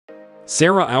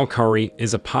Sarah Alkhoury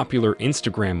is a popular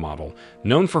Instagram model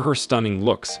known for her stunning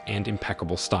looks and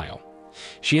impeccable style.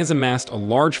 She has amassed a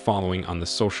large following on the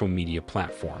social media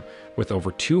platform, with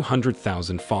over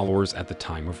 200,000 followers at the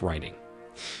time of writing.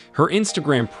 Her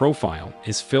Instagram profile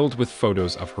is filled with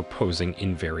photos of her posing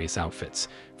in various outfits,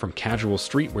 from casual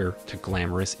streetwear to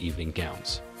glamorous evening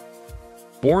gowns.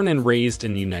 Born and raised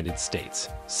in the United States,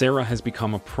 Sarah has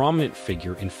become a prominent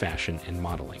figure in fashion and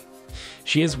modeling.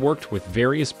 She has worked with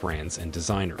various brands and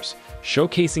designers,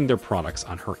 showcasing their products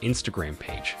on her Instagram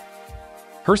page.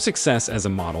 Her success as a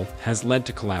model has led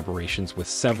to collaborations with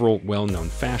several well-known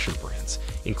fashion brands,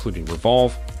 including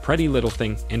Revolve, Pretty Little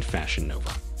Thing, and Fashion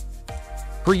Nova.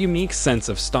 Her unique sense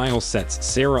of style sets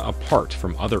Sarah apart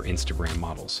from other Instagram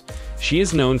models. She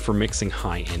is known for mixing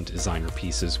high-end designer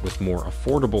pieces with more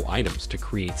affordable items to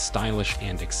create stylish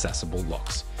and accessible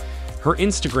looks. Her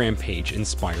Instagram page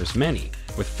inspires many,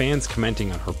 with fans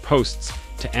commenting on her posts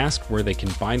to ask where they can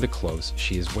buy the clothes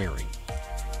she is wearing.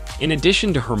 In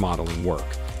addition to her modeling work,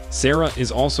 Sarah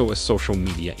is also a social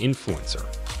media influencer.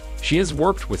 She has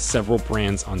worked with several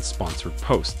brands on sponsored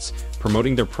posts,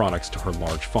 promoting their products to her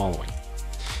large following.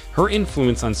 Her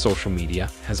influence on social media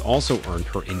has also earned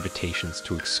her invitations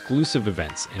to exclusive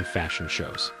events and fashion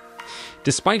shows.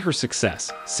 Despite her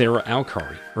success, Sarah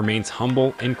Alkhoury remains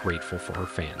humble and grateful for her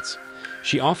fans.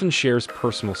 She often shares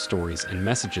personal stories and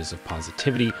messages of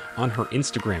positivity on her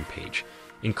Instagram page,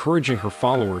 encouraging her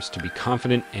followers to be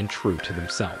confident and true to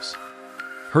themselves.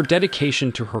 Her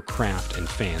dedication to her craft and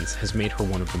fans has made her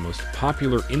one of the most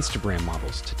popular Instagram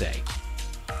models today.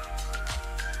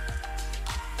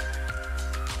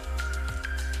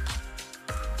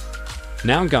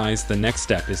 Now guys, the next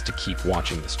step is to keep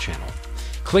watching this channel.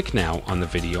 Click now on the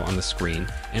video on the screen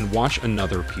and watch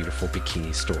another beautiful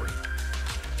bikini story.